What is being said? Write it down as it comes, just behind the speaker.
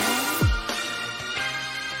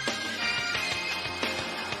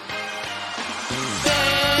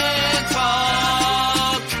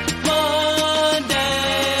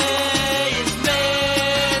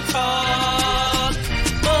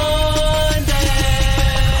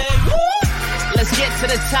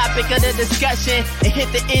the topic of the discussion and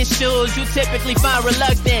hit the issues you typically find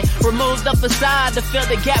reluctant. Remove the facade to fill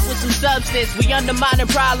the gap with some substance. We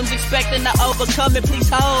undermining problems, expecting to overcome it.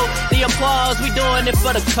 Please hold the applause. We doing it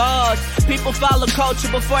for the cause. People follow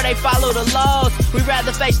culture before they follow the laws. We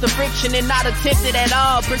rather face the friction and not attempt it at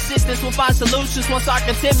all. Persistence will find solutions once our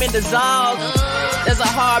contentment dissolves. There's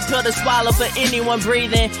a hard pill to swallow for anyone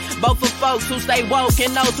breathing. Both for folks who stay woke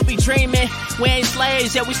and those who be dreaming. We ain't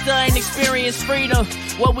slaves, yet we still ain't experienced freedom.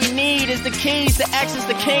 What we need is the keys to access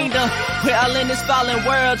the kingdom. We're all in this fallen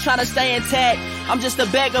world trying to stay intact. I'm just a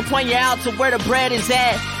beggar pointing you out to where the bread is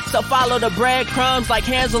at. So follow the breadcrumbs like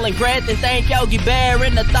Hansel and Gretel. Thank Yogi Bear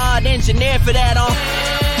and the thought engineer for that on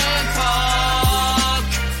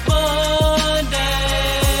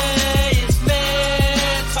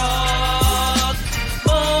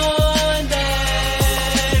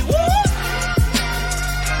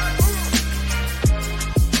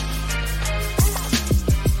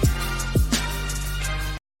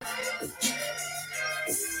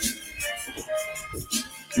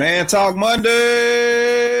Man Talk Mondays.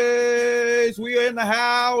 We are in the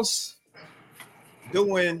house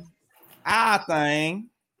doing our thing.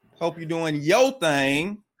 Hope you're doing your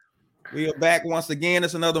thing. We are back once again.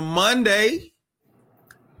 It's another Monday.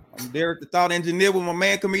 I'm Derek, the thought engineer, with my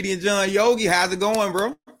man, comedian John Yogi. How's it going,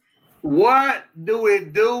 bro? What do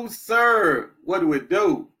it do, sir? What do it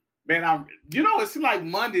do? Man, it seems like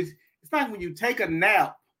Mondays. It's like when you take a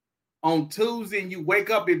nap on Tuesday and you wake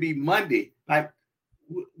up, it'd be Monday. Like,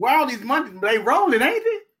 where all these Mondays, they rolling, ain't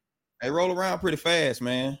they? They roll around pretty fast,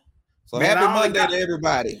 man. So man, happy Monday to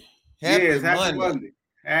everybody. Happy Monday.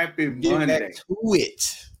 Happy Monday. Back to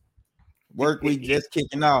it. Work week just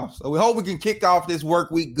kicking off. So we hope we can kick off this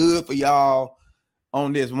work week good for y'all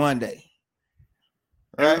on this Monday.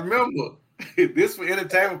 Right? And remember, this for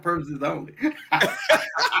entertainment purposes only.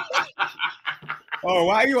 Oh,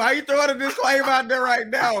 why you throwing a disclaimer out there right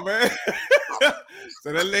now, man?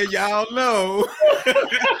 So to let y'all know,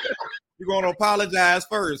 you're going to apologize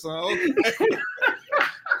first, huh?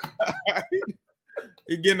 Okay.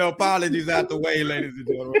 You're getting the apologies out the way, ladies and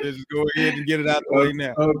gentlemen. Just go ahead and get it out the way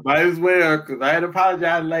now. Might as well, because I had to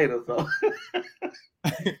apologize later. So,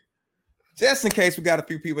 just in case we got a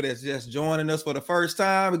few people that's just joining us for the first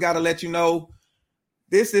time, we got to let you know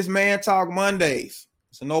this is Man Talk Mondays.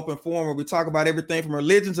 It's an open forum where we talk about everything from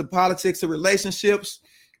religion to politics to relationships.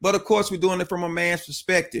 But of course, we're doing it from a man's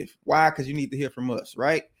perspective. Why? Because you need to hear from us,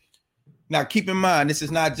 right? Now, keep in mind, this is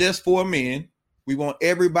not just for men. We want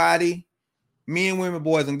everybody, men, women,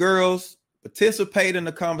 boys, and girls, participate in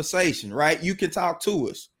the conversation, right? You can talk to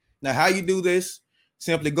us. Now, how you do this?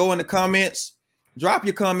 Simply go in the comments, drop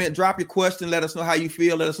your comment, drop your question, let us know how you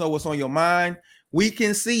feel, let us know what's on your mind. We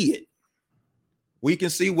can see it. We can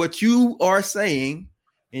see what you are saying,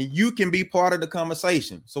 and you can be part of the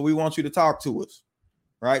conversation. So we want you to talk to us.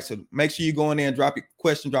 Right. So make sure you go in there and drop your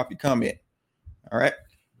question, drop your comment. All right.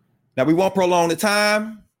 Now we won't prolong the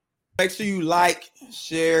time. Make sure you like,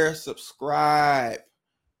 share, subscribe.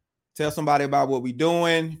 Tell somebody about what we're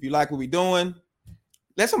doing. If you like what we're doing,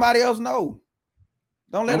 let somebody else know.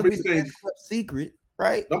 Don't let it be a secret,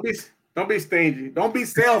 right? Don't be stingy. Don't be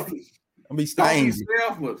selfish. Don't be stingy. Don't be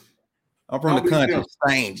selfish. I'm from the country.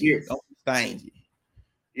 Stingy. Yes. Don't be stingy.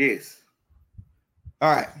 Yes.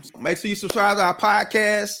 All right. So make sure you subscribe to our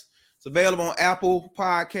podcast. It's available on Apple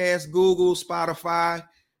Podcasts, Google, Spotify.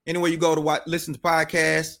 Anywhere you go to listen to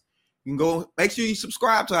podcasts, you can go. Make sure you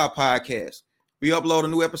subscribe to our podcast. We upload a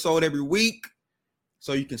new episode every week,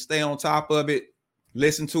 so you can stay on top of it.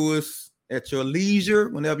 Listen to us at your leisure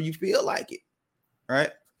whenever you feel like it. All right.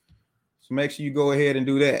 So make sure you go ahead and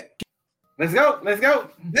do that. Let's go.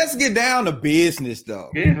 Let's get down to business, though.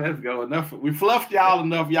 Yeah, let's go. Enough. We fluffed y'all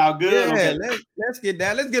enough. Y'all good? Yeah, okay. let's get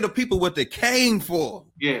down. Let's get the people what they came for.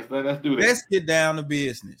 Yes, let's do that. Let's get down to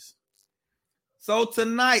business. So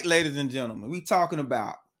tonight, ladies and gentlemen, we talking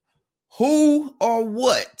about who or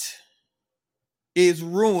what is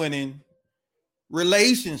ruining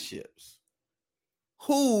relationships.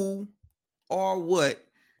 Who or what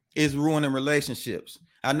is ruining relationships?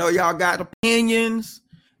 I know y'all got opinions.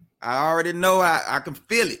 I already know. I can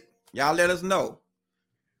feel it. Y'all let us know.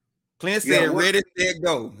 Clint said, ready, set,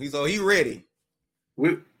 go. He ready.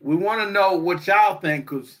 We want to know what y'all think,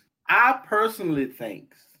 because I personally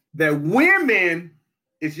think that women,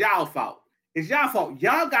 it's y'all fault. It's y'all fault.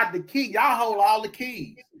 Y'all got the key. Y'all hold all the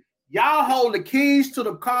keys. Y'all hold the keys to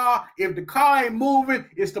the car. If the car ain't moving,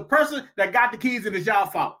 it's the person that got the keys, and it's y'all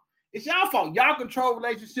fault. It's y'all fault. Y'all control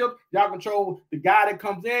relationships. Y'all control the guy that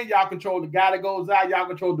comes in. Y'all control the guy that goes out. Y'all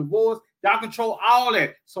control divorce. Y'all control all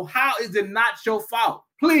that. So how is it not your fault?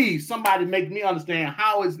 Please, somebody make me understand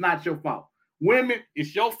how it's not your fault. Women,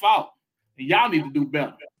 it's your fault. And y'all need to do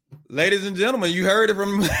better. Ladies and gentlemen, you heard it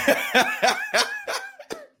from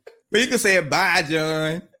you can say it, bye,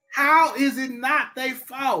 John. How is it not their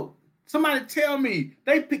fault? Somebody tell me.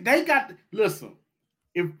 They got listen.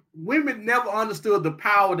 If women never understood the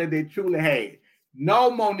power that they truly had,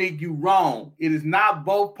 no, Monique, you wrong. It is not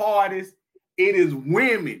both parties. It is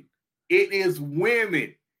women. It is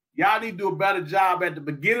women. Y'all need to do a better job at the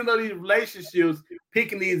beginning of these relationships,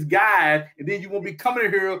 picking these guys, and then you won't be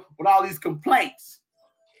coming here with all these complaints.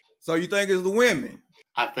 So you think it's the women?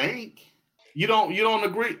 I think. You don't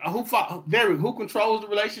agree. Who controls the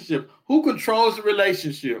relationship? Who controls the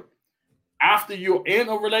relationship? After you're in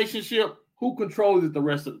a relationship, who controls it the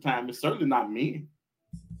rest of the time? It's certainly not men.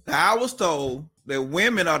 I was told that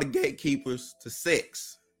women are the gatekeepers to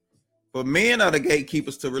sex, but men are the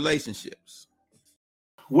gatekeepers to relationships.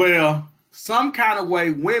 Well, some kind of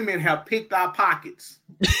way women have picked our pockets.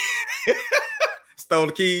 Stole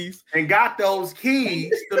the keys. And got those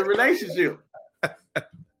keys to the relationship.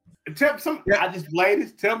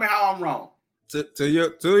 Ladies, tell me how I'm wrong. To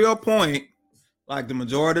your point, like the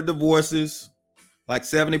majority of divorces, like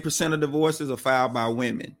 70% of divorces are filed by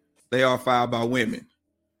women. They are filed by women.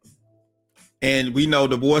 And we know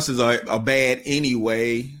divorces are bad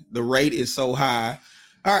anyway. The rate is so high.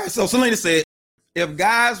 All right, so Selena said, if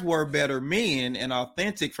guys were better men and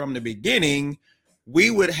authentic from the beginning,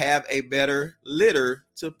 we would have a better litter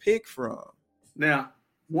to pick from. Now,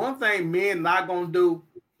 one thing men not going to do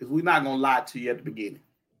is we're not going to lie to you at the beginning.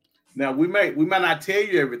 Now, we might not tell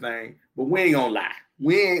you everything, but we ain't going to lie.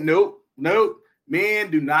 Nope.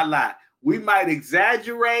 Men do not lie. We might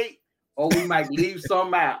exaggerate or we might leave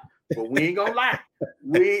something out, but we ain't going to lie.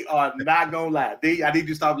 We are not going to lie. I need you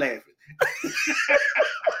to stop laughing.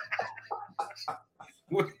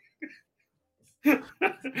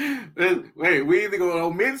 Wait, we either going to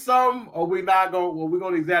omit something or we're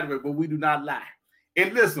going to exaggerate, but we do not lie.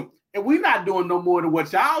 And listen, and we're not doing no more than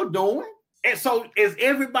what y'all doing. And so is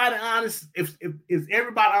everybody honest? Is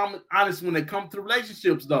everybody honest when it comes to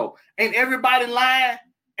relationships though? Ain't everybody lying?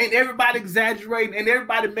 Ain't everybody exaggerating? Ain't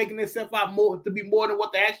everybody making themselves out more to be more than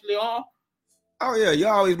what they actually are? Oh yeah, you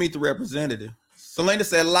always meet the representative. Selena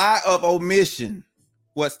said lie of omission.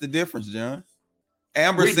 What's the difference, John?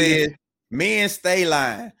 Amber said men stay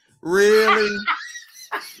lying. Really?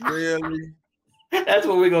 Really? That's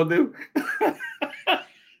what we're gonna do.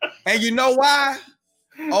 And you know why?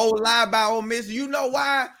 Oh, lie by omission. You know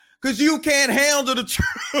why? Because you can't handle the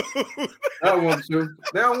truth. They don't want the truth.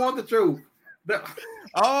 They don't want the truth.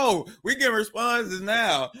 Oh, we get responses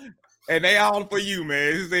now. And they all for you,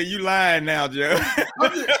 man. They say you lying now, Joe.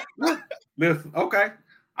 Listen, okay.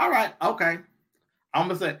 All right, okay. I'm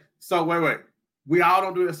gonna say, so wait. We all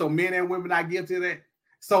don't do that. So men and women not guilty of that.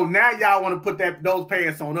 So now y'all want to put those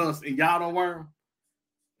pants on us and y'all don't wear them.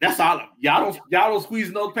 That's all. Y'all don't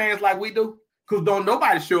squeeze those pants like we do. Because don't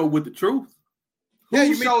nobody show up with the truth. Yeah,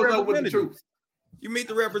 Who shows up with the truth? You meet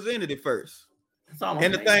the representative first. That's all I'm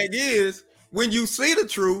and saying. The thing is, when you see the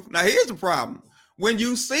truth, now here's the problem. When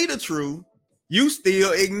you see the truth, you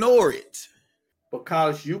still ignore it.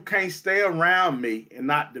 Because you can't stay around me and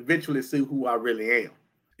not eventually see who I really am.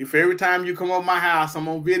 If every time you come over my house, I'm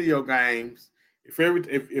on video games.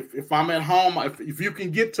 If I'm at home, if you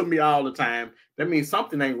can get to me all the time, that means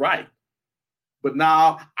something ain't right. But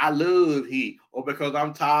now I love he, or because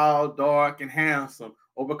I'm tall, dark, and handsome,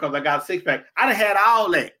 or because I got a six-pack. I done had all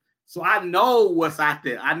that. So I know what's out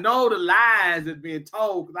there. I know the lies that's being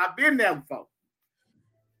told because I've been there before.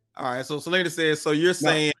 All right, so Selena says, so you're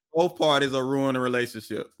saying both parties are ruining the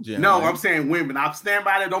relationship, Jim? No, I'm saying women. I'm standing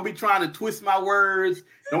by that. Don't be trying to twist my words.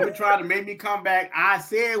 Don't be trying to make me come back. I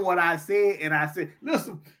said what I said, and I said,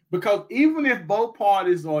 listen, because even if both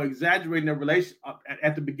parties are exaggerating their relation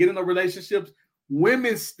at the beginning of relationships,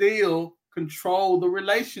 women still control the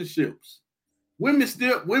relationships. Women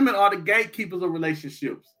are the gatekeepers of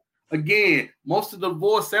relationships. Again, most of the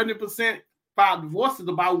divorce, 70% of divorces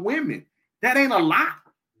about women. That ain't a lot.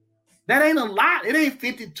 It ain't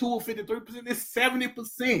 52 or 53%. It's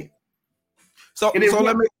 70%. So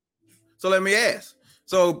let me ask.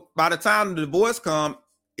 So by the time the divorce comes,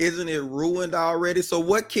 isn't it ruined already? So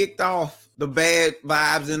what kicked off the bad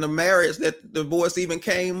vibes in the marriage that the divorce even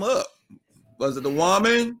came up? Was it the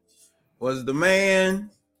woman? Was it the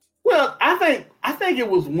man? Well, I think it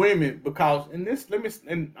was women because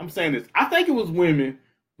I'm saying this. I think it was women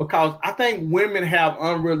because I think women have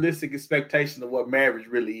unrealistic expectations of what marriage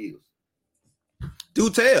really is. Do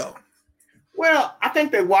tell. Well, I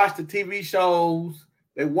think they watch the TV shows,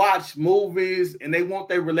 they watch movies, and they want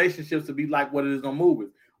their relationships to be like what it is on movies.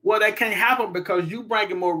 Well, that can't happen because you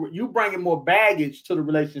bringing more baggage to the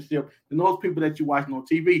relationship than those people that you watching on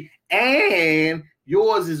TV, and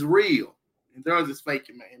yours is real, and theirs is fake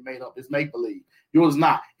and made up. It's make believe. Yours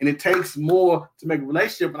not, and it takes more to make a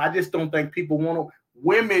relationship. And I just don't think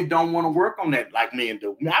women don't want to work on that like men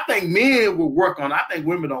do. I think men will work on it. I think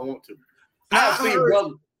women don't want to. I've seen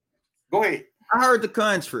brothers. Go ahead. I heard the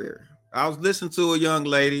contrary. I was listening to a young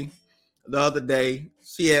lady the other day.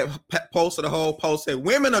 She had posted a whole post saying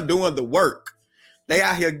women are doing the work. They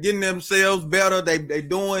out here getting themselves better. They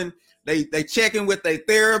checking with their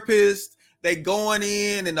therapist. They going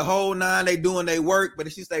in and the whole nine. They doing their work.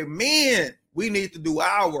 But she say, men, we need to do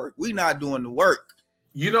our work. We not doing the work.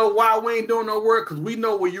 You know why we ain't doing no work? Because we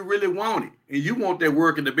know where you really want it, and you want that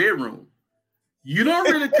work in the bedroom. You don't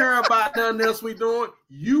really care about nothing else we doing.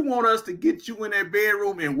 You want us to get you in that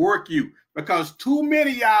bedroom and work you, because too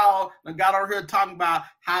many of y'all got on here talking about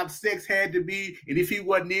how sex had to be, and if he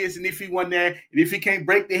wasn't this, and if he wasn't that, and if he can't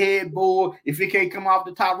break the headboard, if he can't come off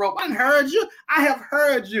the top rope. I heard you. I have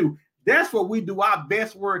heard you. That's what we do our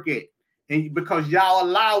best work at, and because y'all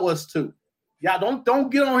allow us to. Y'all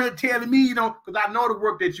don't get on here telling me you don't, because I know the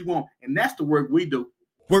work that you want, and that's the work we do.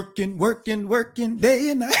 Working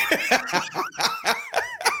day and night.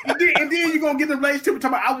 and then you're gonna get the relationship and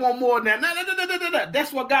talk about I want more than that. No.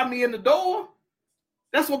 That's what got me in the door.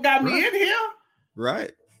 That's what got me in here.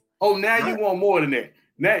 Right. Oh, now you want more than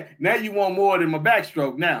that. Now you want more than my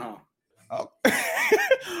backstroke now, huh?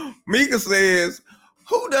 Oh. Mika says,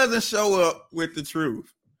 who doesn't show up with the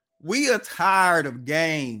truth? We are tired of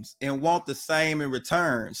games and want the same in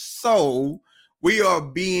return. So we are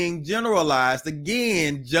being generalized.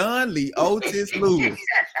 Again, John Lee Otis Lewis.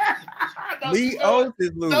 Lee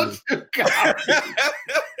Otis Lewis.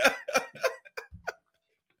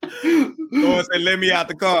 Lord said, let me out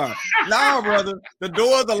the car. No, brother. The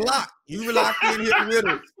doors are locked. You locked in here with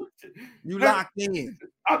us. You locked in.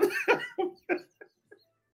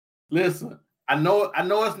 Listen, I know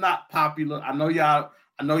it's not popular. I know y'all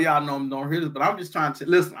don't hear this, but I'm just trying to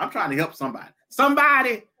listen. I'm trying to help somebody. I'm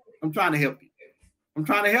trying to help you. I'm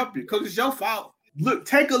trying to help you because it's your fault. Look,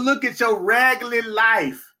 take a look at your regular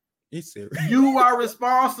life. You are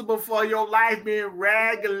responsible for your life being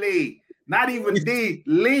regularly. Not even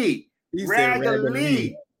Lee.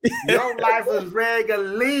 Regularly. Your life is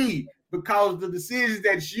regularly because the decisions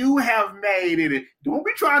that you have made in it. Don't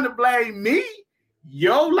be trying to blame me.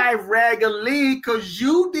 Your life regularly because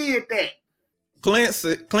you did that.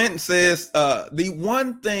 Clinton says the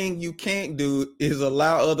one thing you can't do is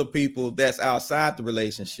allow other people that's outside the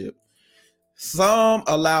relationship. Some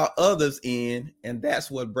allow others in, and that's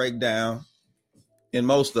what break down in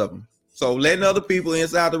most of them. So letting other people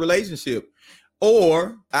inside the relationship.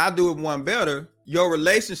 Or I do it one better. Your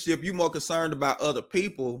relationship, you're more concerned about other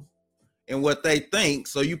people and what they think.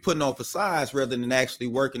 So you putting on facades rather than actually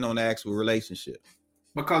working on the actual relationship.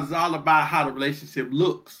 Because it's all about how the relationship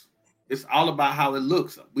looks. It's all about how it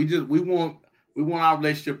looks. We want our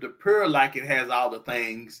relationship to appear like it has all the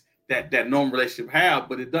things that normal relationship have,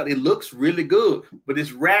 but it looks really good. But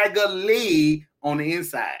it's raggedy on the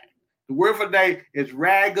inside. The word for the day is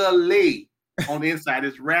raggedy on the inside.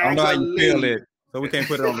 It's raggedy. I know how you feel it, so we can't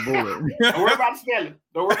put it on the board. Don't worry about spelling.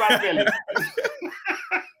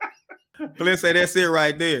 Let's say that's it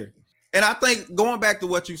right there. And I think going back to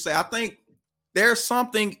what you say, I think there's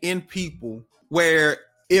something in people where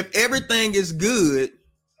if everything is good,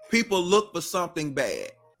 people look for something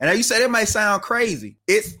bad. And you said it might sound crazy.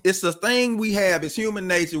 It's the thing we have. It's human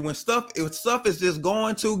nature. If stuff is just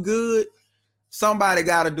going too good, somebody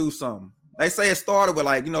got to do something. They say it started with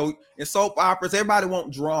in soap operas, everybody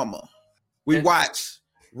want drama. We watch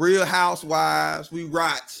Real Housewives. We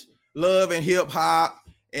watch Love and Hip Hop,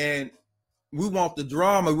 and we want the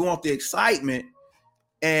drama. We want the excitement.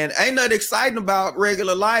 And ain't nothing exciting about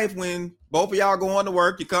regular life when both of y'all going to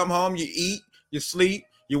work, you come home, you eat, you sleep,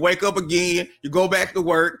 you wake up again, you go back to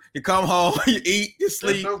work, you come home, you eat, you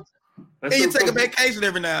sleep, and you take a vacation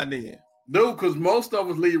every now and then. Dude, because most of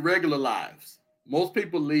us lead regular lives. Most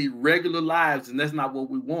people lead regular lives, and that's not what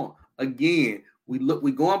we want. Again, we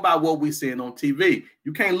going by what we seeing on TV.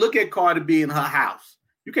 You can't look at Cardi B in her house.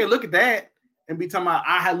 You can't look at that and be talking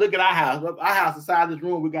about, look at our house. Our house inside this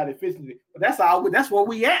room, we got efficiency. But that's where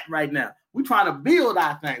we at right now. We trying to build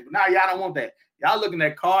our thing. But now y'all don't want that. Y'all looking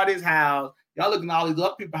at Cardi's house. Y'all looking at all these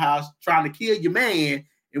other people's house trying to kill your man.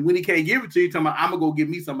 And when he can't give it to you, talking about, I'm going to go get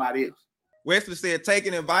me somebody else. Wesley said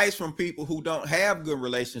taking advice from people who don't have good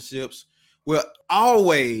relationships will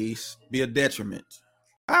always be a detriment.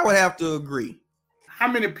 I would have to agree. How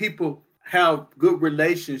many people have good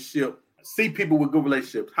relationships? See people with good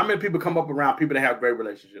relationships. How many people come up around people that have great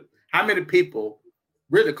relationships? How many people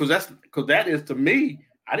Really, because that is, to me,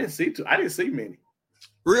 I didn't see many.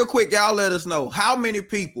 Real quick, y'all let us know how many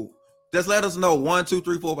people, just let us know 1, 2,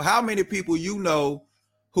 3, 4, how many people you know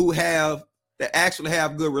who that actually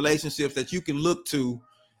have good relationships that you can look to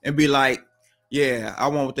and be like, yeah, I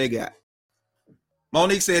want what they got.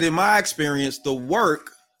 Monique said, in my experience, the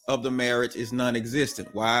work of the marriage is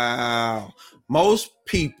non-existent. Wow. Most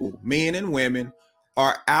people, men and women,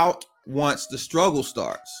 are out once the struggle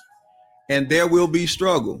starts, and there will be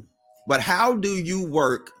struggle. But how do you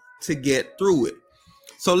work to get through it?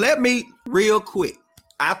 So let me real quick.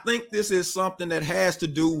 I think this is something that has to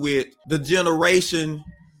do with the generation,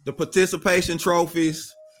 the participation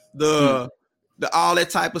trophies, the all that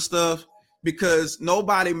type of stuff, because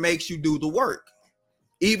nobody makes you do the work.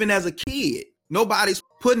 Even as a kid, nobody's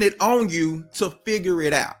putting it on you to figure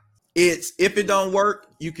it out. It's, if it don't work,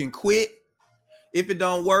 you can quit. If it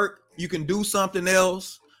don't work, you can do something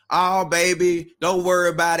else. Oh, baby, don't worry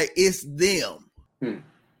about it. It's them.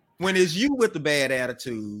 When it's you with the bad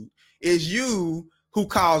attitude, it's you who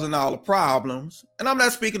causing all the problems. And I'm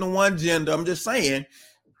not speaking to one gender. I'm just saying,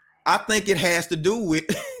 I think it has to do with,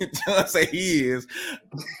 John say he is.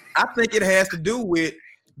 I think it has to do with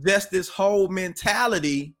just this whole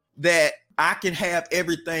mentality that I can have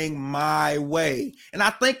everything my way. And I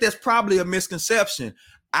think that's probably a misconception.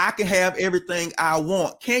 I can have everything I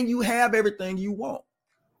want. Can you have everything you want?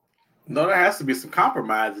 No, there has to be some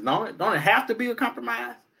compromise. Don't it have to be a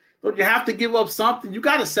compromise? Don't you have to give up something? You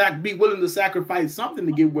got to be willing to sacrifice something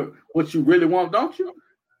to get what you really want, don't you?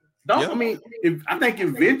 I mean, I think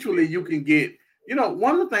eventually you can get,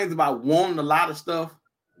 one of the things about wanting a lot of stuff,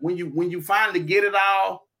 when you finally get it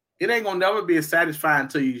all, it ain't gonna never be as satisfying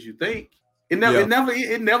to you as you think. It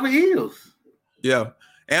never is. Yeah.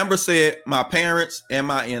 Amber said my parents and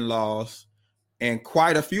my in-laws and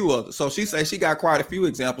quite a few others. So she said she got quite a few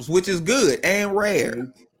examples, which is good and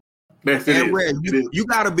rare. Yes, it is. Rare. You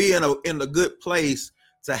got to be in a good place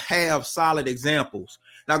to have solid examples.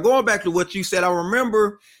 Now, going back to what you said, I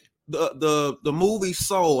remember the movie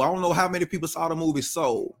Soul. I don't know how many people saw the movie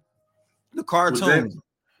Soul, the cartoon.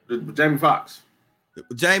 Jamie Foxx.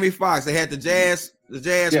 Jamie Foxx. They had the jazz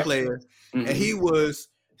player, and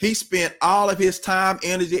he spent all of his time,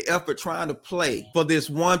 energy, effort trying to play for this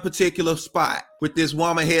one particular spot with this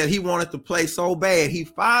woman here. He wanted to play so bad. He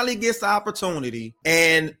finally gets the opportunity,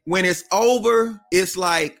 and when it's over, it's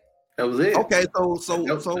like, that was it. Okay, so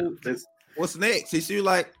what's next? She's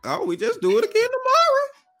like, oh, we just do it again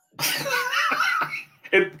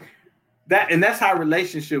tomorrow. and that's how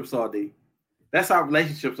relationships are, D. That's how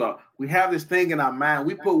relationships are. We have this thing in our mind.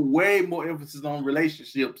 We put way more emphasis on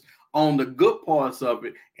relationships, on the good parts of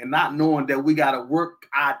it, and not knowing that we got to work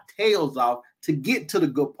our tails off to get to the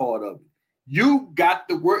good part of it. You got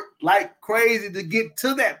to work like crazy to get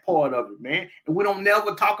to that part of it, man. And we don't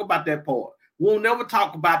never talk about that part. We'll never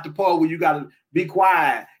talk about the part where you got to be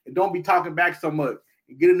quiet and don't be talking back so much.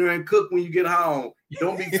 And get in there and cook when you get home.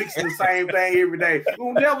 Don't be fixing the same thing every day.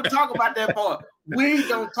 We'll never talk about that part. We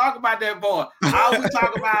don't talk about that part. All we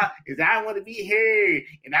talk about is I want to be heard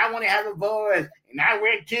and I want to have a voice and I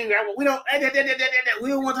work too. We don't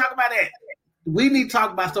want to talk about that. We need to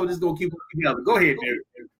talk about something that's going to keep us together. Go ahead, Derek.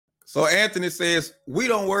 So Anthony says, we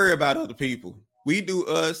don't worry about other people. We do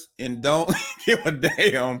us and don't give a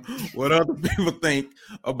damn what other people think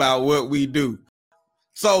about what we do.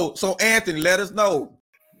 So Anthony, let us know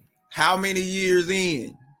how many years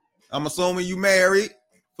in. I'm assuming you married,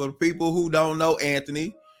 for the people who don't know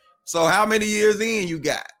Anthony. So how many years in you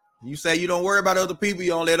got? You say you don't worry about other people.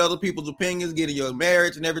 You don't let other people's opinions get in your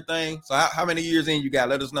marriage and everything. So how many years in you got?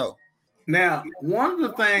 Let us know. Now, one of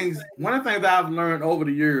the things I've learned over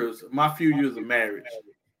the years, my few years of marriage,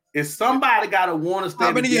 is somebody got to want to stay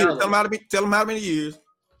How many together. years? Tell them how many years.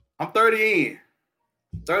 I'm 30 in.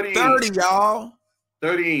 30 y'all.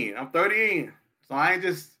 30 in. I'm 30 in. So I ain't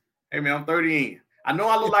just, hey man, I'm 30 in. I know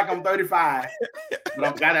I look like I'm 35, but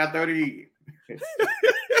I'm got out 30 in.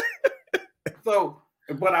 So,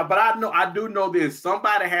 but I do know this.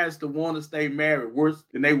 Somebody has to want to stay married worse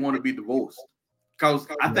than they want to be divorced. Because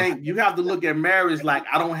I think you have to look at marriage like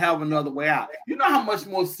I don't have another way out. You know how much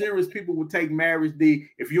more serious people would take marriage, D,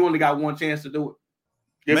 if you only got one chance to do it.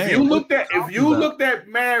 If you looked at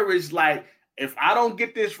marriage like, if I don't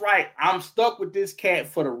get this right, I'm stuck with this cat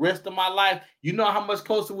for the rest of my life. You know how much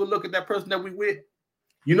closer we look at that person that we with.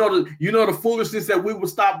 You know the foolishness that we would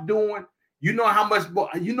stop doing. You know how much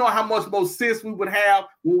more sense we would have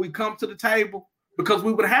when we come to the table, because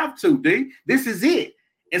we would have to. D, this is it.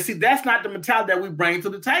 And see, that's not the mentality that we bring to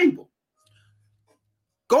the table.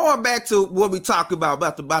 Going back to what we talked about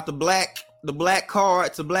the black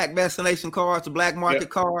cards, the black vaccination cards, the black market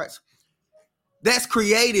cards. That's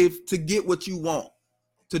creative to get what you want,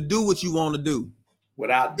 to do what you want to do.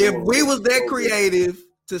 If we was that creative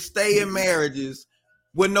to stay in marriages,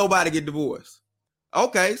 would nobody get divorced?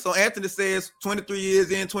 Okay, so Anthony says 23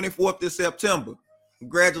 years in, 24th this September.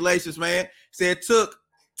 Congratulations, man. Said it took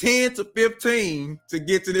 10 to 15 to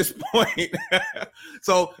get to this point.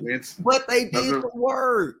 So, but they did the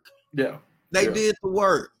work. Yeah. They did the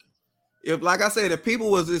work. If, like I said, if people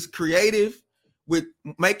was as creative with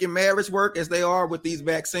making marriage work as they are with these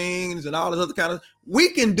vaccines and all this other kind of, we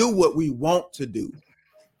can do what we want to do.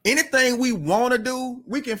 Anything we want to do,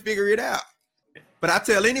 we can figure it out. But I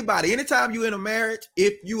tell anybody, anytime you're in a marriage,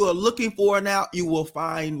 if you are looking for an out, you will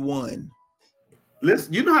find one.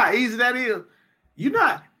 Listen, you know how easy that is?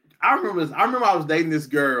 I remember I was dating this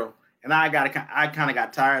girl and I kind of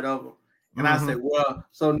got tired of her. And I said, well,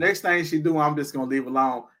 so next thing she do, I'm just going to leave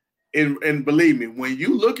alone. And believe me, when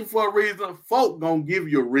you looking for a reason, folk going to give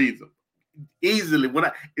you a reason. Easily.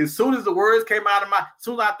 As soon as the words came out of as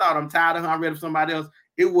soon as I thought I'm tired of her, I'm ready for somebody else,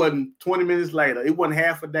 it wasn't 20 minutes later. It wasn't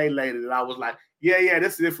half a day later that I was like, yeah,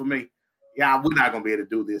 this is it for me. Yeah, we're not going to be able to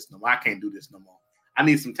do this no more. I can't do this no more. I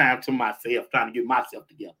need some time to myself, trying to get myself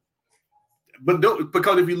together. But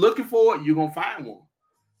because if you're looking for it, you're going to find one.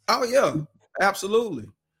 Oh, yeah, absolutely.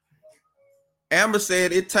 Amber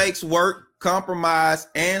said it takes work, compromise,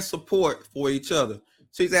 and support for each other.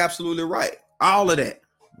 She's absolutely right. All of that.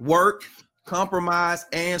 Work, compromise,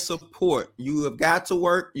 and support. You have got to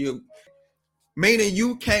work. Meaning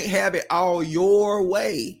you can't have it all your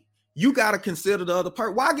way. You got to consider the other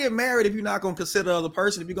person. Why get married if you're not going to consider the other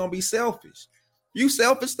person, if you're going to be selfish? You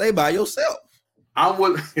selfish, stay by yourself. I'm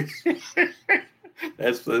willing.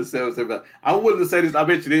 That's what selfish. I'm willing to say this. I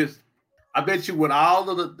bet you this. I bet you with all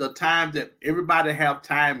of the time that everybody have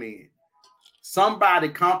time in, somebody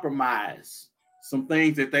compromised some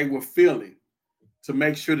things that they were feeling to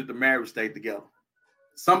make sure that the marriage stayed together.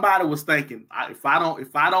 Somebody was thinking, if I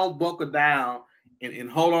don't buckle down and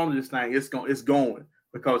hold on to this thing, it's going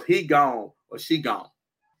because he gone or she gone.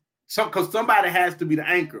 Because somebody has to be the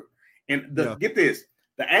anchor. And get this,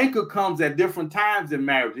 the anchor comes at different times in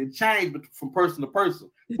marriage. It changes from person to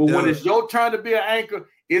person. But when it's your turn to be an anchor,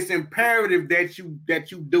 it's imperative that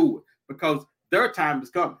you do it because their time is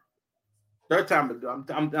coming. Their time is.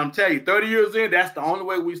 I'm telling you, 30 years in, that's the only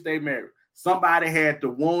way we stay married. Somebody had to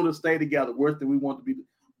want to stay together worse than we want to be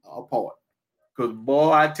apart. Because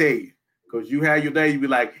boy, I tell you, because you have your day, you be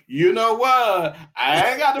like, you know what?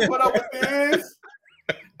 I ain't got to put up with this.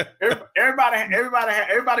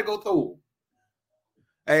 Everybody go through.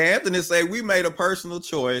 Hey, Anthony say we made a personal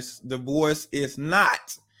choice. Divorce is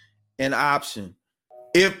not an option.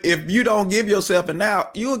 If you don't give yourself an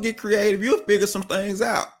out, you'll get creative. You'll figure some things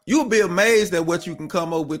out. You'll be amazed at what you can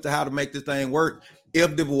come up with to how to make this thing work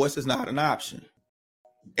if divorce is not an option.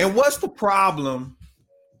 And what's the problem?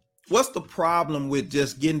 What's the problem with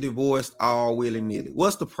just getting divorced all willy-nilly?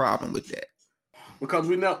 What's the problem with that? Because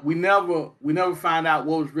we never find out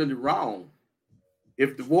what was really wrong.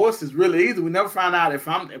 If divorce is really easy, we never find out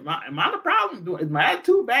am I the problem? Is my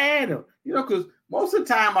attitude bad? Or, because most of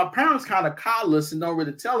the time our parents kind of coddle us and don't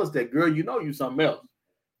really tell us that, girl, you something else.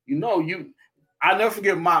 I never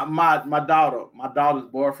forget my daughter's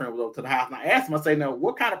boyfriend was over to the house and I asked him, I say, now,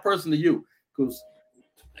 what kind of person are you? Because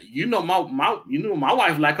my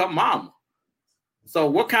wife like her mama. So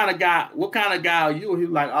what kind of guy are you? He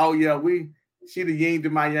was like, oh yeah, she the yin to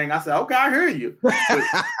my yang. I said, okay, I hear you.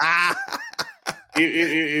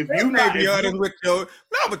 If you not be honest with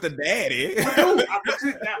not with the daddy.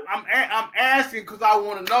 I'm asking because I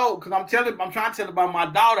want to know, because I'm trying to tell about my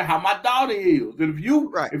daughter, how my daughter is. And if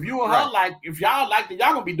you and her if y'all like it,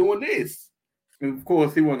 y'all gonna be doing this. And of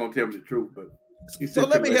course, he wasn't gonna tell me the truth, but so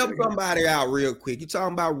let me help somebody out real quick. You're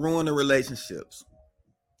talking about ruining relationships.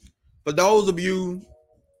 For those of you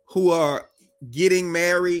who are getting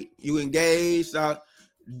married, you engaged,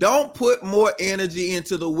 don't put more energy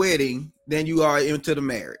into the wedding than you are into the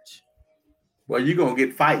marriage. Well, you're going to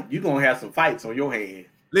get fight. You're going to have some fights on your hand.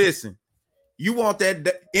 Listen, you want that,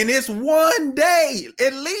 and it's one day.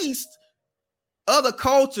 At least other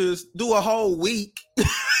cultures do a whole week.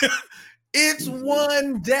 It's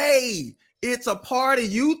one day. It's a party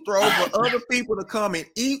you throw for other people to come and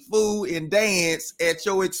eat food and dance at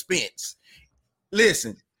your expense.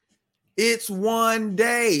 Listen, it's one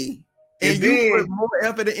day. And you put more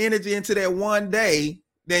effort and energy into that one day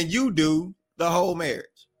than you do the whole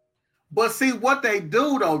marriage. But see what they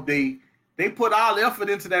do though, D, they put all the effort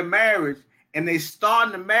into that marriage and they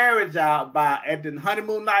starting the marriage out by at the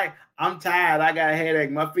honeymoon night, I'm tired, I got a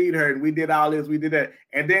headache, my feet hurt, we did all this, we did that.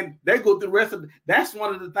 And then they go through the rest of that's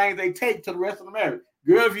one of the things they take to the rest of the marriage.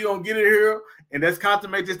 Girl, if you don't get it here, and let's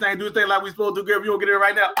consummate this thing, do the thing like we supposed to do. Girl, if you don't get it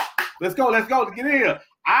right now, let's go, get in here.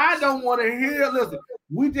 I don't want to hear. Listen,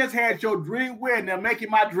 we just had your dream wedding. Now make it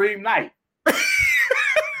my dream night.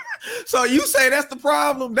 So you say that's the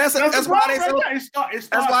problem? That's why they so. That's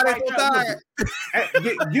why they so tired.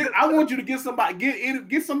 I want you to get somebody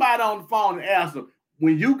on the phone and ask them,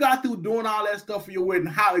 when you got through doing all that stuff for your wedding,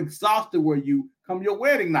 how exhausted were you come your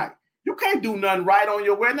wedding night? You can't do nothing right on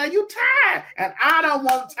your wedding night. You tired, and I don't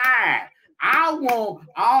want tired. I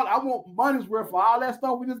want money's worth for all that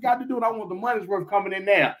stuff we just got to do, and I want the money's worth coming in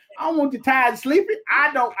there. I don't want you tired and sleepy.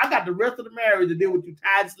 I got the rest of the marriage to deal with you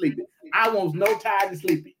tired and sleepy. I want no tired and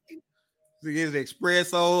sleepy. Is it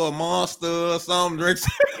espresso, a Monster, or something? Drinks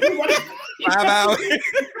 5 hours.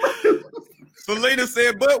 Selena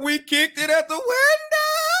said, but we kicked it at the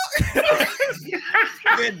window.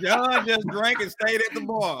 And John just drank and stayed at the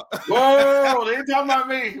bar. Whoa, they ain't talking about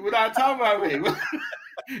me. We're not talking about me.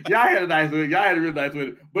 Y'all had a nice wedding. Y'all had a real nice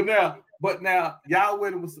wedding. But now, y'all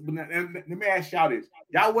wedding was. And let me ask y'all this: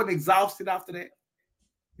 y'all wasn't exhausted after that?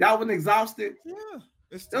 Y'all wasn't exhausted? Yeah.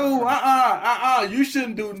 You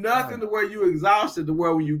shouldn't do nothing to where you exhausted to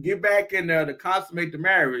where when you get back in there to consummate the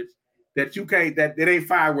marriage that you can't. That it ain't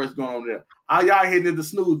fireworks going on there. All y'all hitting the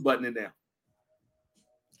snooze button in there.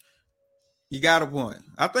 You got a point.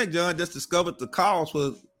 I think John just discovered the cause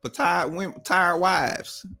for tired women, tired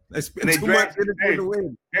wives. They spend too much in the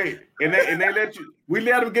wedding. Hey, and they let you. We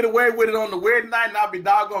let them get away with it on the wedding night, and I'll be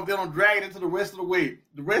doggone if they don't drag it into the rest of the wedding.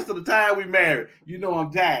 The rest of the time we married, you know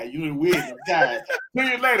I'm tired. You know the wedding, I'm tired. 2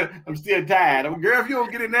 years later, I'm still tired. Girl, if you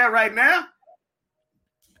don't get in there right now.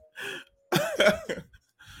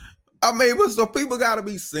 I mean, but so people got to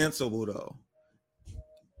be sensible though.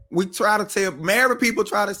 We try to tell married people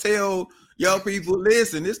try to tell young people,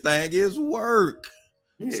 listen, this thing is work.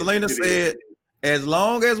 Yeah, Selena said, as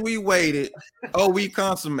long as we waited, we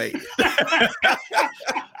consummated.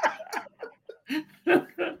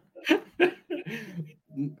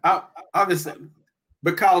 I'm just saying,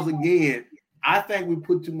 because again, I think we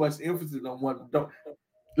put too much emphasis on one.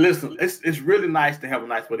 Listen, it's really nice to have a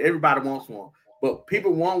nice wedding. Everybody wants one. But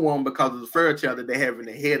people want one because of the fairy tale that they have in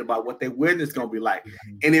their head about what their wedding is going to be like.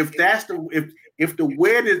 And if that's if the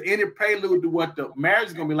wedding is any prelude to what the marriage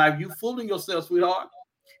is going to be like, you fooling yourself, sweetheart.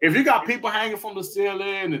 If you got people hanging from the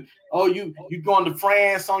ceiling and you going to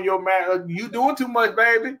France on your marriage, you doing too much,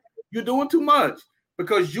 baby. You're doing too much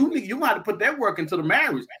because you might have put that work into the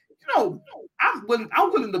marriage. You know, I'm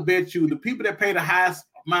willing to bet you the people that pay the highest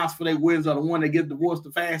amounts for their weddings are the one that get divorced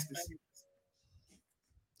the fastest.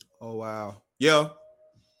 Oh wow. Yeah.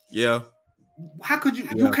 How could you?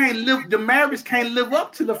 Yeah. You can't live. The marriage can't live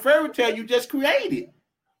up to the fairy tale you just created.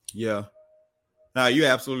 Yeah. No, you're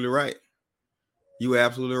absolutely right. You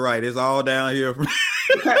absolutely right. It's all down here.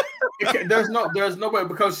 There's no way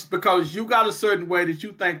because you got a certain way that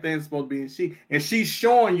you think things supposed to be, and she's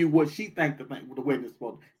showing you what she thinks the way it's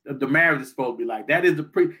supposed to, the marriage is supposed to be like. That is a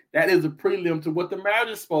prelim to what the marriage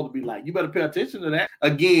is supposed to be like. You better pay attention to that.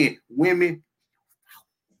 Again, women.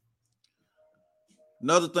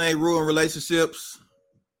 Another thing ruin relationships.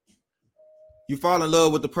 You fall in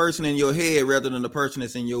love with the person in your head rather than the person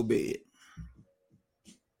that's in your bed.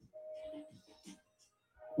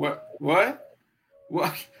 What?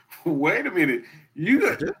 Wait a minute.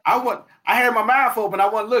 I had my mouth open. I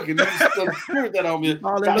wasn't looking. That on me.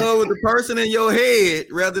 Fall in love with the person in your head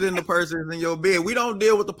rather than the person that's in your bed. We don't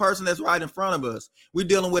deal with the person that's right in front of us. We're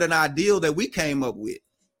dealing with an ideal that we came up with.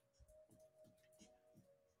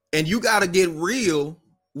 And you got to get real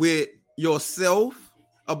with yourself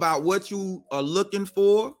about what you are looking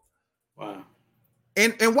for. Wow.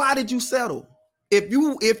 And why did you settle? If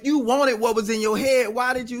you wanted what was in your head,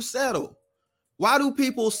 why did you settle? Why do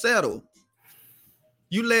people settle?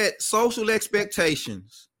 You let social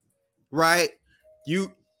expectations, right?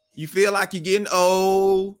 You feel like you're getting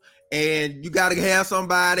old and you got to have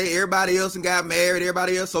somebody, everybody else and got married,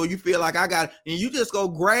 everybody else. So you feel like and you just go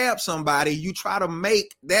grab somebody. You try to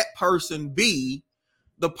make that person be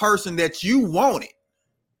the person that you wanted.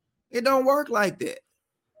 It don't work like that.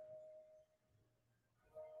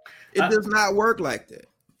 It does not work like that.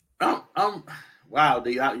 Wow, wow. Wow.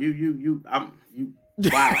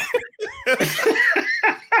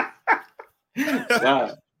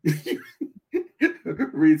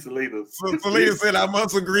 Read Selena. Selena said, I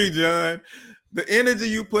must agree, John. The energy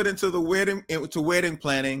you put into wedding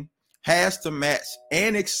planning has to match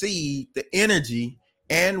and exceed the energy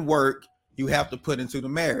and work you have to put into the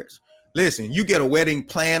marriage. Listen, you get a wedding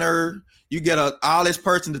planner, you get all this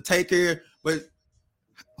person to take care, but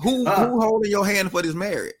who holding your hand for this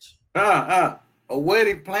marriage? A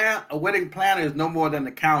wedding planner is no more than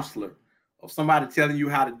a counselor. of somebody telling you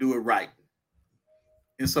how to do it right.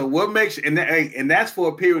 And so what makes you, and that's for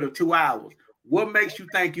a period of 2 hours. What makes you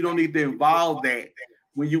think you don't need to involve that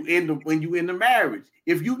when you in the marriage?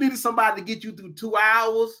 If you needed somebody to get you through 2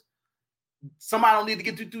 hours, somebody don't need to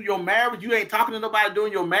get you through your marriage. You ain't talking to nobody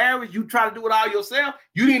during your marriage. You try to do it all yourself.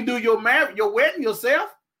 You didn't do your wedding yourself,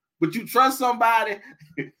 but you trust somebody.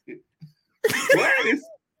 What is?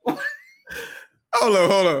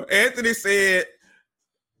 Hold on. Anthony said,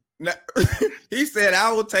 he said,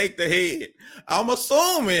 I will take the head. I'm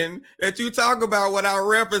assuming that you talk about when I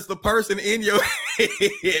reference the person in your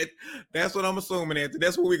head. That's what I'm assuming, Anthony.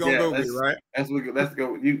 That's what we're going to go with, right? Let's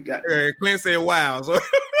go. You got Clint said, wow. So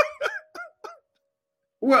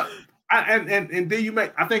well, and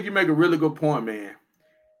then I think you make a really good point, man.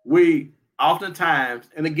 We oftentimes,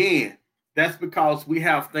 and again, that's because we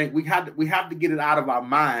have to get it out of our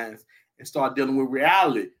minds and start dealing with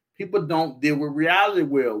reality. People don't deal with reality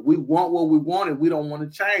well. We want what we want and we don't want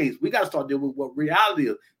to change. We got to start dealing with what reality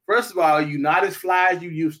is. First of all, you're not as fly as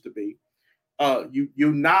you used to be.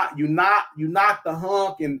 You're not the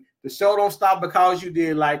hunk, and the show don't stop because you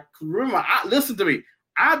did. Like, remember, listen to me.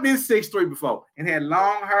 I've been 6'3" before and had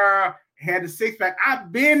long hair, had the six pack.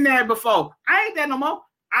 I've been there before. I ain't that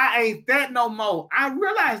no more. I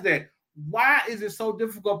realize that. Why is it so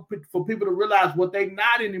difficult for people to realize what they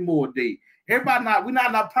not anymore, D? We're not in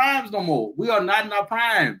our primes no more. We are not in our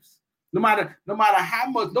primes. No matter how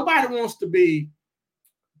much, nobody wants to be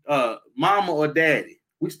mama or daddy.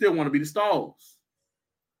 We still want to be the stars.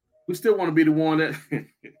 We still want to be the one that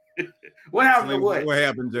what happened to what? What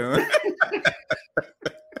happened, John?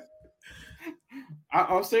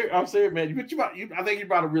 I'm serious, man. I think you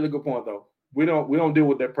brought a really good point though. We don't deal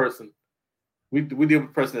with that person. We deal with the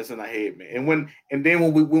person that's in our head, man. And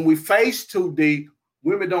then when we face 2D,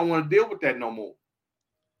 women don't want to deal with that no more.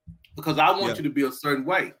 Because I want you to be a certain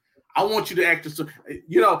way. I want you to act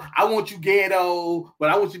I want you ghetto, but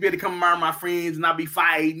I want you to be able to come around my friends and not be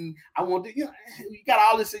fighting. I want to, you got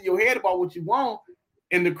all this in your head about what you want.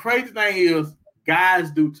 And the crazy thing is, guys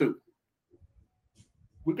do too.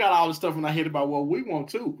 We got all this stuff in our head about what we want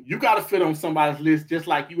too. You got to fit on somebody's list just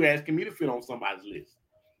like you asking me to fit on somebody's list.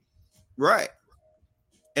 Right.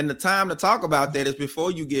 And the time to talk about that is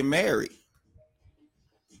before you get married.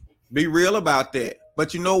 Be real about that.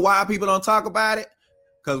 But you know why people don't talk about it?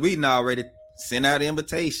 Because we done already sent out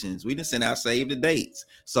invitations. We didn't send out save the dates.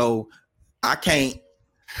 So I can't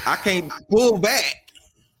pull back.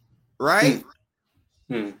 Right?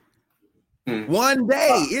 One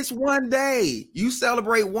day. It's one day. You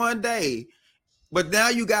celebrate one day. But now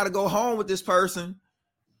you got to go home with this person,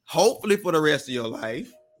 hopefully for the rest of your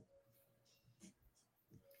life.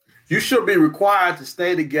 You should be required to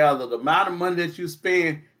stay together. The amount of money that you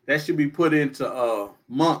spend, that should be put into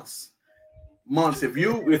months. If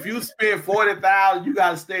you spend 40,000, you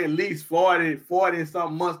got to stay at least 40 and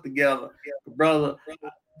something months together, brother.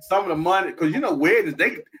 Some of the money, because weddings,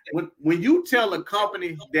 when you tell a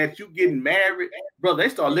company that you getting married, brother, they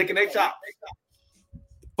start licking their chops.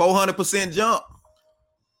 400% jump.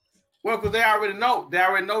 Well, because they already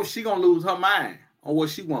know she gonna lose her mind on what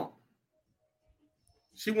she want.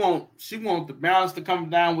 She want the balance to come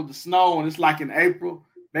down with the snow, and it's like in April.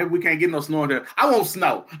 Maybe we can't get no snow there. I want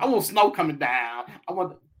snow. I want snow coming down.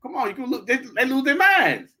 Come on, you can look. They lose their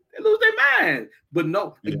minds. But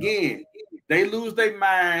no, again, they lose their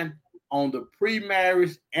mind on the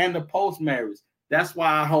pre-marriage and the post-marriage. That's why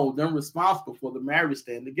I hold them responsible for the marriage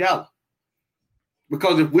staying together.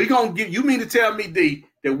 Because if we're gonna give, you mean to tell me, D,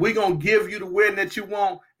 that we're gonna give you the wedding that you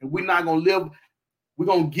want, and we're not gonna live. We're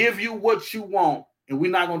gonna give you what you want, and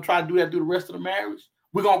we're not gonna try to do that through the rest of the marriage.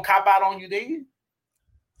 We're gonna cop out on you then.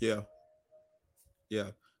 Yeah.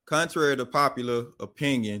 Contrary to popular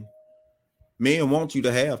opinion, men want you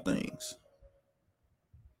to have things.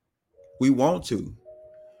 We want to.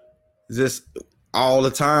 Just all the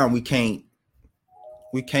time. We can't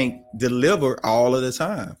deliver all of the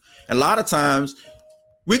time. And a lot of times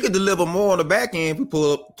we could deliver more on the back end if we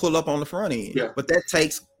pull up on the front end. Yeah. But that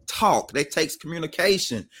takes talk, that takes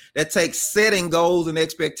communication, that takes setting goals and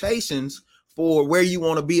expectations for where you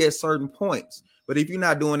want to be at certain points. But if you're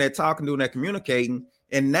not doing that talking, doing that communicating,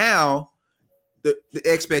 and now the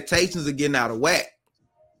expectations are getting out of whack.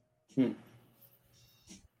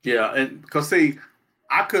 Yeah, and because see,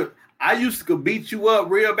 I used to beat you up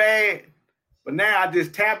real bad, but now I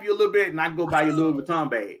just tap you a little bit and I go buy you a Louis Vuitton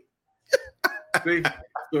bag. See,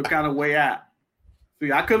 so it kind of way out.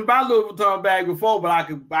 See, I couldn't buy a Louis Vuitton bag before, but I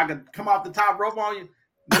could come off the top rope on you.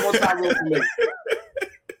 No more top rope for me.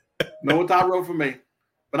 No more top rope for me.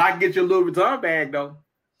 But I can get you a Louis Vuitton bag though.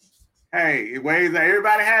 Hey, it ways that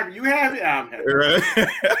everybody happy. You happy? I'm happy. Right.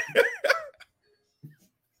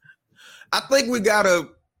 I think we gotta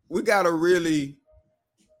really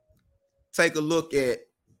take a look at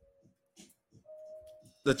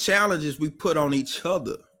the challenges we put on each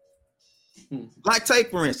other. Like,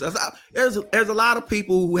 take for instance, there's a lot of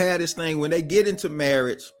people who have this thing when they get into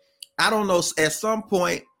marriage. I don't know, at some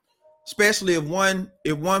point, especially if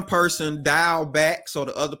one person dial back so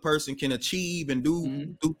the other person can achieve and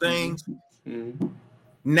do things.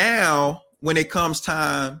 Now, when it comes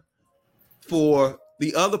time for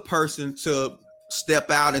the other person to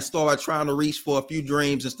step out and start trying to reach for a few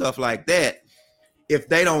dreams and stuff like that, if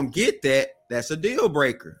they don't get that, that's a deal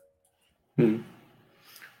breaker.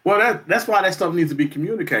 Well, that's why that stuff needs to be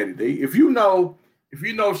communicated. If you know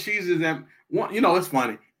she's it's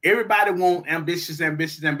funny. Everybody want ambitious.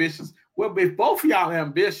 Well, if both of y'all are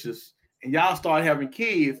ambitious and y'all start having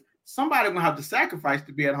kids, somebody gonna have to sacrifice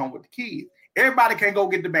to be at home with the kids. Everybody can't go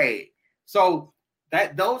get the bag. So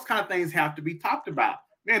those kind of things have to be talked about.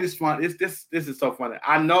 Man, it's fun. This is so funny.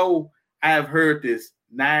 I know I have heard this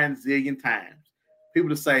 9 zillion times. People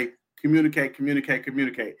to say communicate.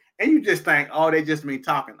 And you just think, oh, they just mean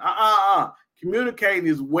talking. Communicating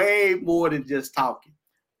is way more than just talking.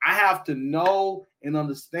 I have to know and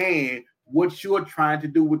understand what you're trying to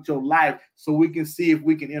do with your life so we can see if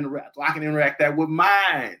we can interact. So I can interact that with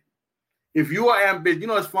mine. If you are ambitious,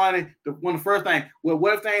 it's funny. One of the first thing, well,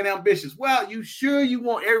 what if they ain't ambitious? Well, you sure you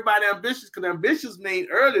want everybody ambitious? Because ambitious mean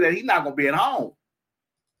early that he's not going to be at home.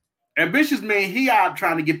 Ambitious mean he out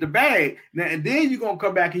trying to get the bag. Now, and then you're going to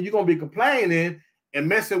come back and you're going to be complaining and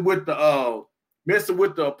messing with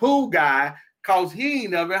the pool guy because he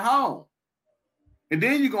ain't never at home. And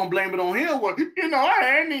then you're going to blame it on him. Well, I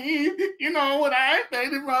had need, what I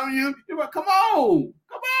expected from you. Come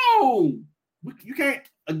on. You can't,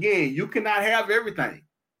 again, you cannot have everything.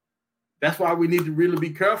 That's why we need to really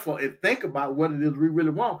be careful and think about what it is we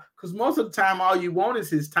really want. Because most of the time, all you want is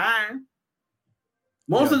his time.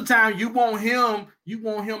 Most of the time, you want him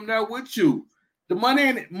there with you. The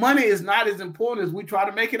money is not as important as we try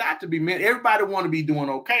to make it out to be, man. Everybody want to be doing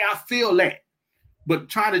okay. I feel that. But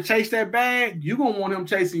trying to chase that bag, you're going to want him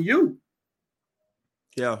chasing you.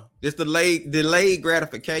 Yeah. It's delayed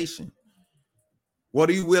gratification. What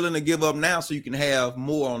are you willing to give up now so you can have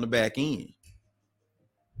more on the back end?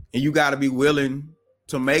 And you got to be willing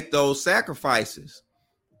to make those sacrifices.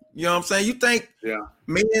 You know what I'm saying? You think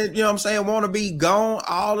men, want to be gone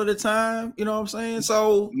all of the time? You know what I'm saying?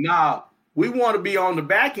 So nah, we want to be on the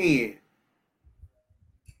back end.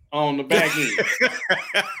 On the back end.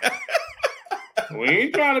 We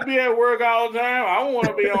ain't trying to be at work all the time. I want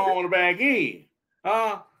to be on the back end.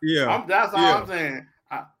 That's all I'm saying.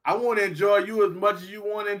 I want to enjoy you as much as you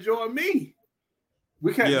want to enjoy me.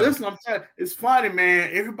 We can't listen. I'm telling you, it's funny, man.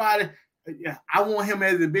 Everybody, I want him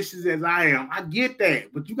as ambitious as I am. I get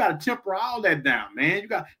that, but you got to temper all that down, man.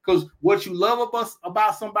 Because what you love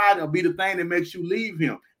about somebody will be the thing that makes you leave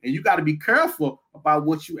him. And you got to be careful about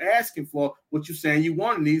what you're asking for, what you're saying you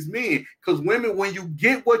want in these men. Because women, when you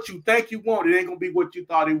get what you think you want, it ain't going to be what you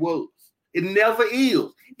thought it was. It never is.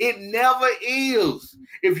 It never is.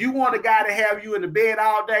 If you want a guy to have you in the bed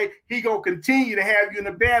all day, he going to continue to have you in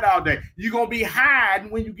the bed all day. You're going to be hiding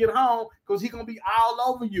when you get home because he's going to be all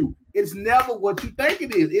over you. It's never what you think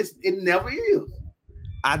it is. It never is.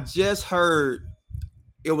 I just heard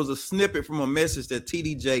it was a snippet from a message that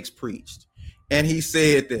T.D. Jakes preached. And he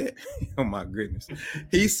said that, oh my goodness.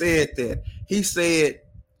 He said,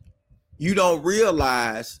 you don't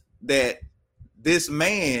realize that this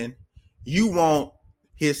man, you want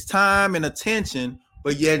his time and attention,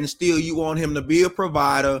 but yet and still you want him to be a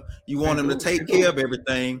provider. You want him to take care of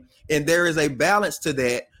everything. And there is a balance to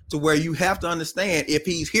that, to where you have to understand if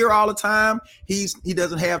he's here all the time, he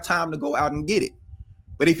doesn't have time to go out and get it.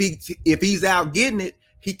 But if he's out getting it,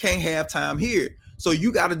 he can't have time here. So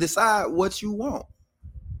you got to decide what you want.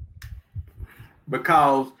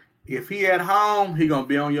 Because if he at home, he going to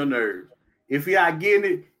be on your nerves. If he out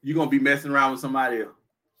getting it, you're going to be messing around with somebody else.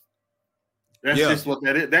 That's just what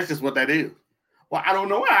that is. That's just what that is. Well, I don't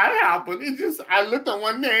know how it happened. It's just, I looked at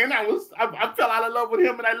one day and I fell out of love with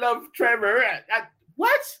him and I love Trevor.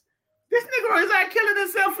 What? This nigga is out killing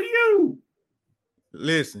himself for you.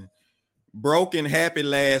 Listen, broke and happy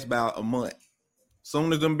lasts about a month.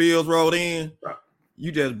 Soon as them bills rolled in,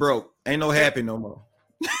 you just broke. Ain't no happy no more.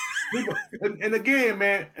 and again,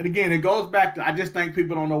 man, it goes back to, I just think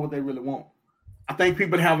people don't know what they really want. I think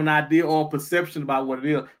people have an idea or a perception about what it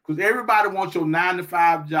is. Because everybody wants your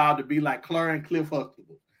 9-to-5 job to be like Claire and Cliff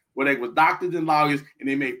Huxtable, where they were doctors and lawyers and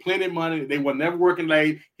they made plenty of money. They were never working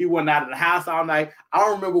late. He wasn't out of the house all night. I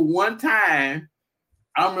remember one time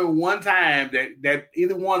that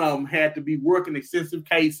either one of them had to be working extensive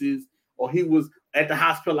cases, or he was at the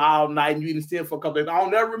hospital all night and you didn't see him for a couple days. I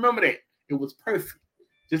don't never remember that. It was perfect.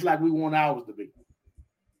 Just like we want ours to be.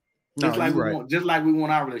 Just like we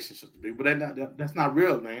want our relationship to be. But that's not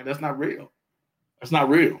real, man. That's not real. That's not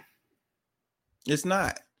real. It's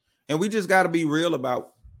not. And we just got to be real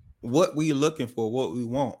about what we're looking for, what we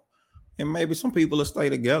want. And maybe some people will stay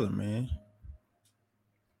together, man.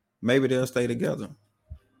 Maybe they'll stay together.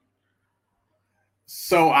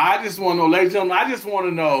 So I just want to know, ladies and gentlemen, I just want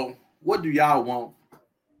to know, what do y'all want?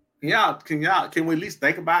 Can we at least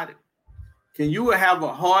think about it? Can you have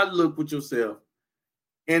a hard look with yourself?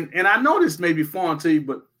 And I know this may be foreign to you,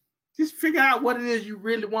 but just figure out what it is you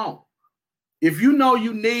really want. If you know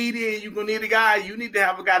you need it and you're gonna need a guy, you need to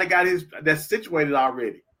have a guy that got that's situated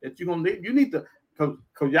already. That you're gonna need. You need to, cause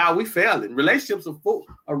y'all, we failing. Relationships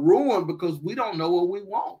are ruined because we don't know what we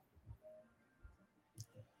want.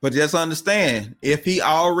 But just understand, if he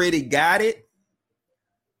already got it,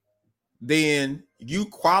 then you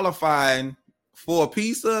qualifying for a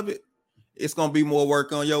piece of it, it's gonna be more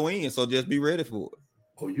work on your end. So just be ready for it.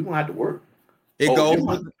 Oh, you gonna have to work. It goes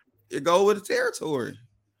with the territory.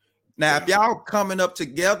 Now, if y'all coming up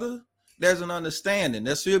together, there's an understanding.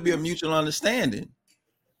 There should be a mutual understanding.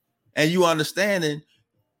 And you understanding,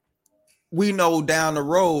 we know down the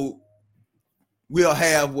road, we'll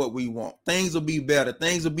have what we want. Things will be better.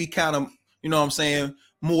 Things will be kind of, you know what I'm saying,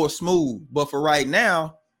 more smooth. But for right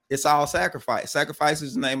now, it's all sacrifice. Sacrifice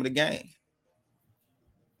is the name of the game.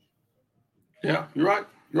 Yeah, you're right.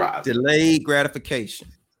 You're right. Delayed gratification.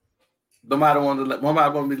 Nobody want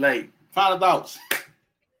to be late. Final thoughts.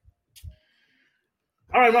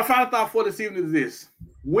 All right, my final thought for this evening is this: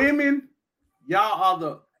 women, y'all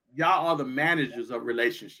are the managers of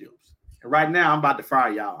relationships. And right now, I'm about to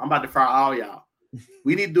fire y'all. I'm about to fire all y'all.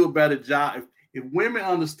 We need to do a better job. If women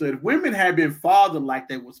understood, if women had been fathered like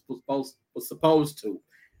they were supposed to,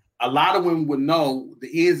 a lot of women would know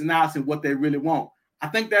the ins and outs and what they really want. I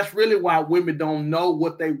think that's really why women don't know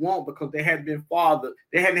what they want, because they hadn't been fathered.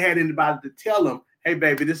 They hadn't had anybody to tell them, hey,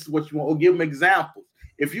 baby, this is what you want, or give them examples.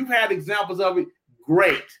 If you've had examples of it,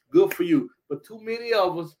 great, good for you. But too many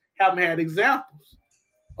of us haven't had examples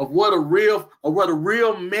of what a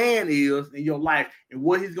real man is in your life and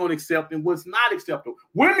what he's going to accept and what's not acceptable.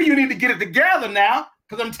 Women, you need to get it together now,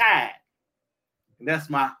 because I'm tired. And that's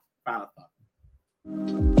my final thought.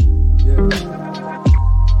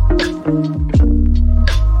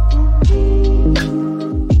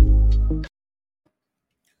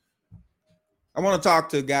 I want to talk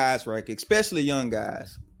to guys, right? Especially young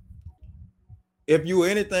guys. If you were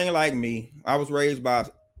anything like me, I was raised by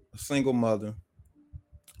a single mother.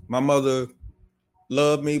 My mother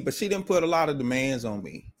loved me, but she didn't put a lot of demands on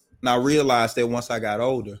me. And I realized that once I got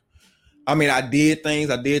older. I mean, I did things.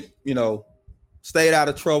 I did, stayed out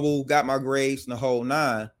of trouble, got my grades and the whole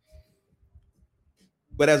nine.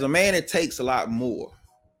 But as a man, it takes a lot more.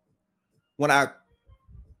 When I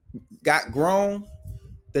got grown,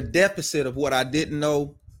 the deficit of what I didn't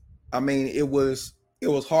know, I mean, it was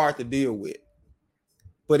hard to deal with.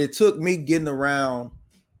 But it took me getting around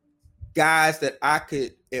guys that I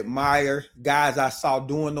could admire, guys I saw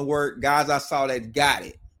doing the work, guys I saw that got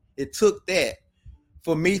it. It took that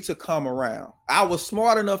for me to come around. I was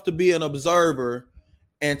smart enough to be an observer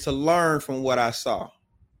and to learn from what I saw.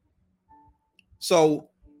 So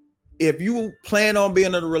if you plan on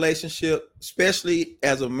being in a relationship, especially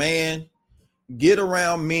as a man, get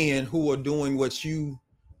around men who are doing what you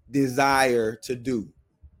desire to do.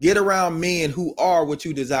 Get around men who are what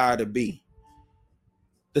you desire to be.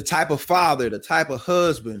 The type of father, the type of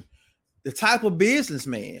husband, the type of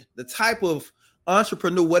businessman, the type of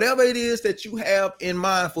entrepreneur, whatever it is that you have in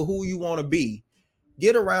mind for who you want to be.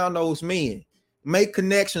 Get around those men. Make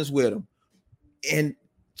connections with them and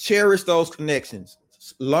cherish those connections.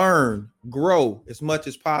 Learn, grow as much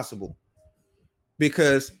as possible.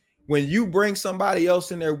 Because when you bring somebody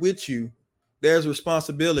else in there with you, there's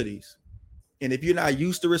responsibilities. And if you're not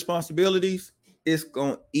used to responsibilities, it's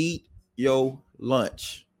going to eat your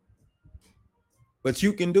lunch. But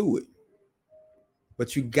you can do it.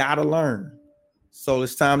 But you got to learn. So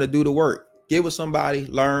it's time to do the work. Get with somebody,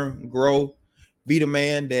 learn, grow, be the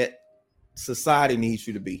man that society needs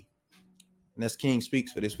you to be. And that's King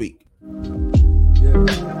Speaks for this week.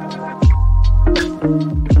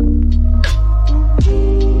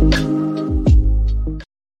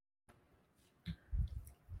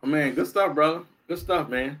 Oh, man, good stuff, brother. Good stuff,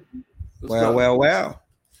 man. Good stuff. Well.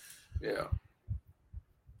 Yeah.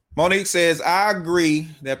 Monique says, I agree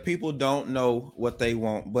that people don't know what they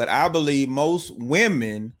want, but I believe most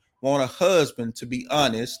women want a husband to be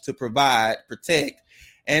honest, to provide, protect,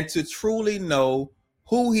 and to truly know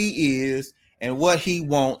who he is and what he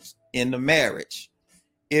wants in the marriage.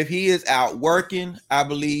 If he is out working, I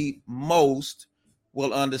believe most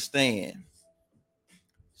will understand.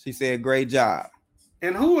 She said, great job.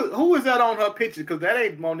 And who is that on her picture? Because that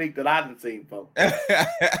ain't Monique that I done seen, folks.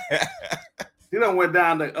 She done went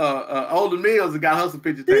down to Olin Mills and got her some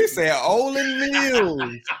pictures taken. He said Olin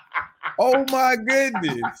Mills. Oh my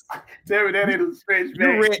goodness. Tell me that ain't a stretch back.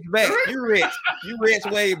 You rich back. You rich. You rich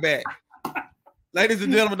way back. Ladies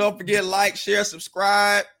and gentlemen, don't forget, like, share,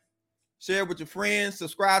 subscribe. Share with your friends.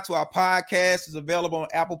 Subscribe to our podcast. It's available on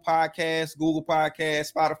Apple Podcasts, Google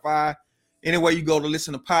Podcasts, Spotify. Anywhere you go to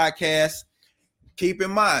listen to podcasts. Keep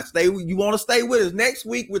in mind, you want to stay with us. Next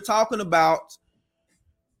week, we're talking about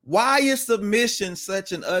why is submission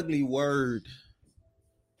such an ugly word?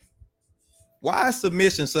 Why is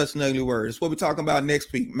submission such an ugly word? It's what we're talking about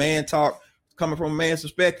next week. Man talk coming from a man's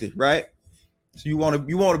perspective, right? So you want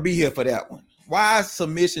to be here for that one. Why is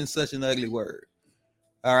submission such an ugly word?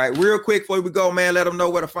 All right, real quick before we go, man, let them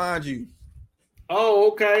know where to find you.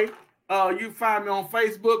 Oh, okay. You can find me on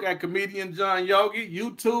Facebook at Comedian John Yogi,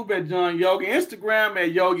 YouTube at John Yogi, Instagram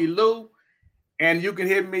at Yogi Lou, and you can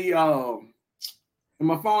hit me. And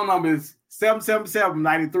my phone number is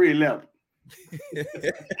 777-9311.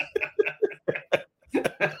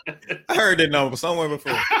 I heard that number somewhere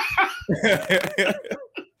before.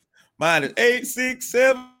 Mine is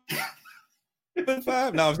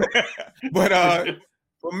 867-5. No, but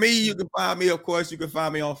for me, you can find me. Of course, you can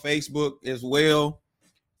find me on Facebook as well.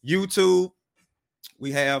 YouTube,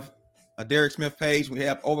 we have a Derek Smith page. We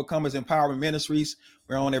have Overcomers Empowerment Ministries.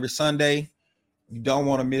 We're on every Sunday. You don't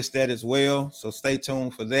want to miss that as well. So stay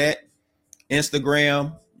tuned for that.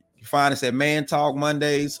 Instagram, you find us at Man Talk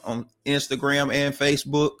Mondays on Instagram and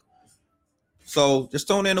Facebook. So just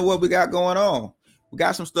tune into what we got going on. We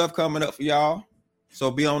got some stuff coming up for y'all. So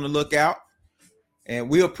be on the lookout. And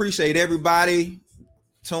we appreciate everybody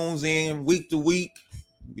tunes in week to week.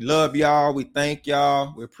 We love y'all. We thank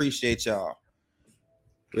y'all. We appreciate y'all.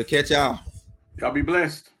 We'll catch y'all. Y'all be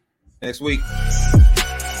blessed. Next week.